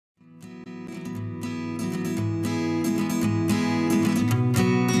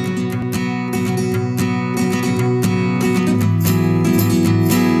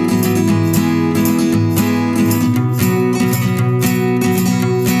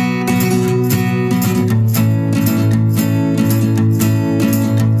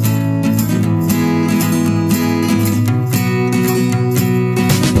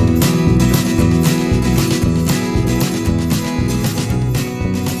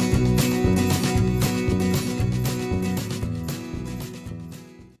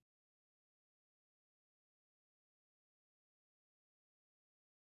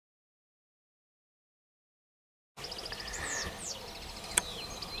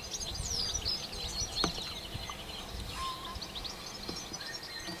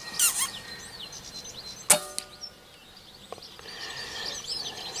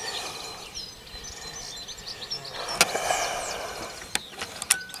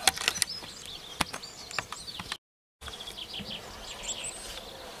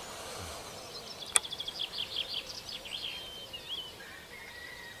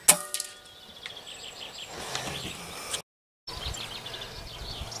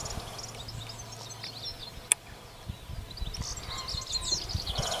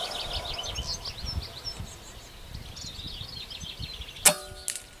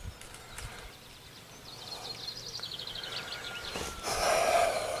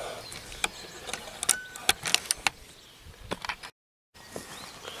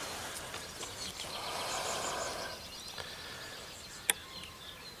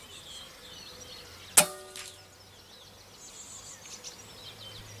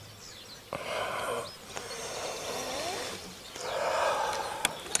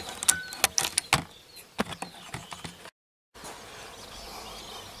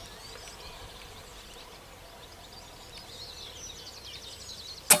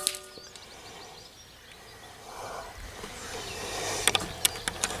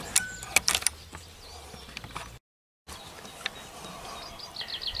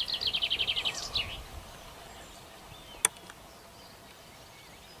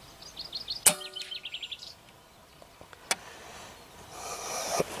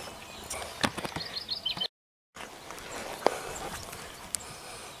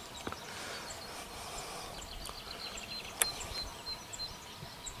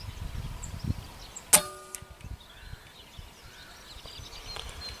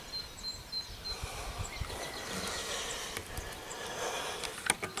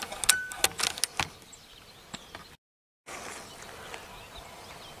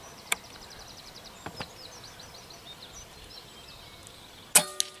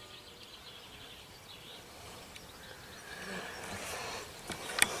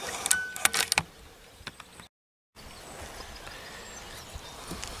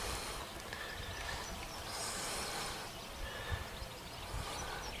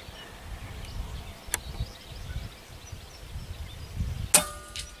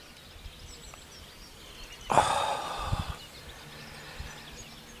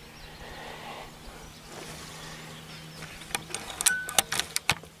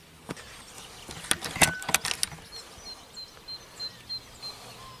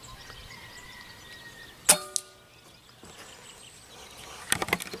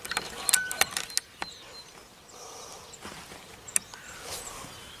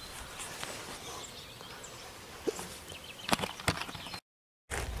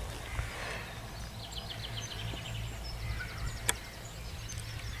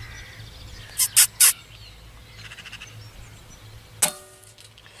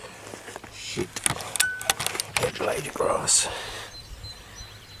Shit. Dead blade of grass.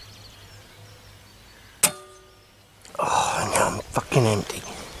 Oh, now I'm fucking empty.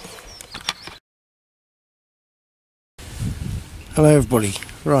 Hello everybody.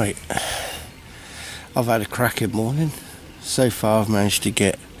 Right. I've had a cracking morning. So far I've managed to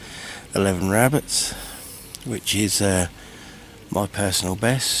get 11 rabbits, which is my personal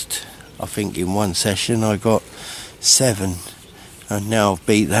best. I think in one session I got 7, and now I've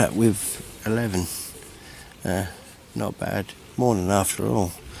beat that with 11. Not bad. Morning after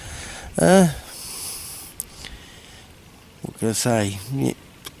all. What can I say?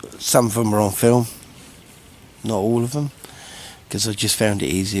 Some of them are on film, not all of them, because I just found it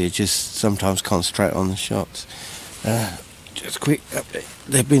easier just sometimes concentrate on the shots. Just a quick update.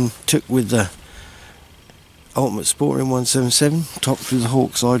 They've been took with the Ultimate Sporting 177, topped with the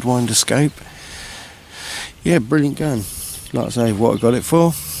Hawk Sidewinder scope. Yeah, brilliant gun. Like I say, what I got it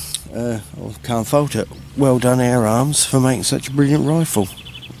for, I can't fault it. Well done Air Arms for making such a brilliant rifle.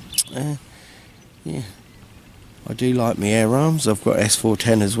 Yeah, I do like my Air Arms. I've got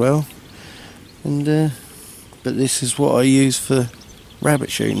S410 as well, and but this is what I use for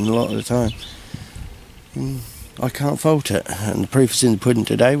rabbit shooting a lot of the time. I can't fault it, and the proof is in the pudding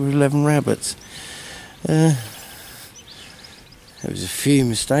today with 11 rabbits. There was a few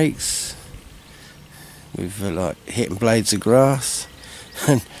mistakes with like hitting blades of grass,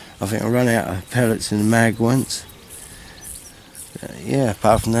 and I think I ran out of pellets in the mag once. Yeah,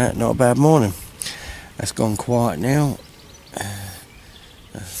 apart from that, not a bad morning. That's gone quiet now.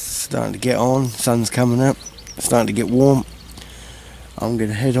 Starting to get on, sun's coming up, starting to get warm. I'm going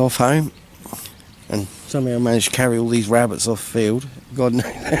to head off home, and somehow I managed to carry all these rabbits off the field. God knows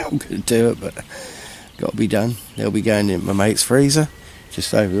how I'm going to do it, but got to be done. They'll be going in my mate's freezer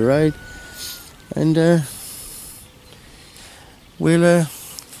just over the road, and we'll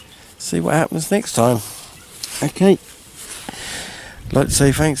see what happens next time. Okay, I'd like to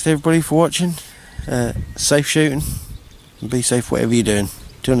say thanks to everybody for watching. Safe shooting, and be safe whatever you're doing.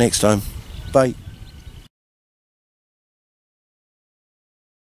 Till next time, bye.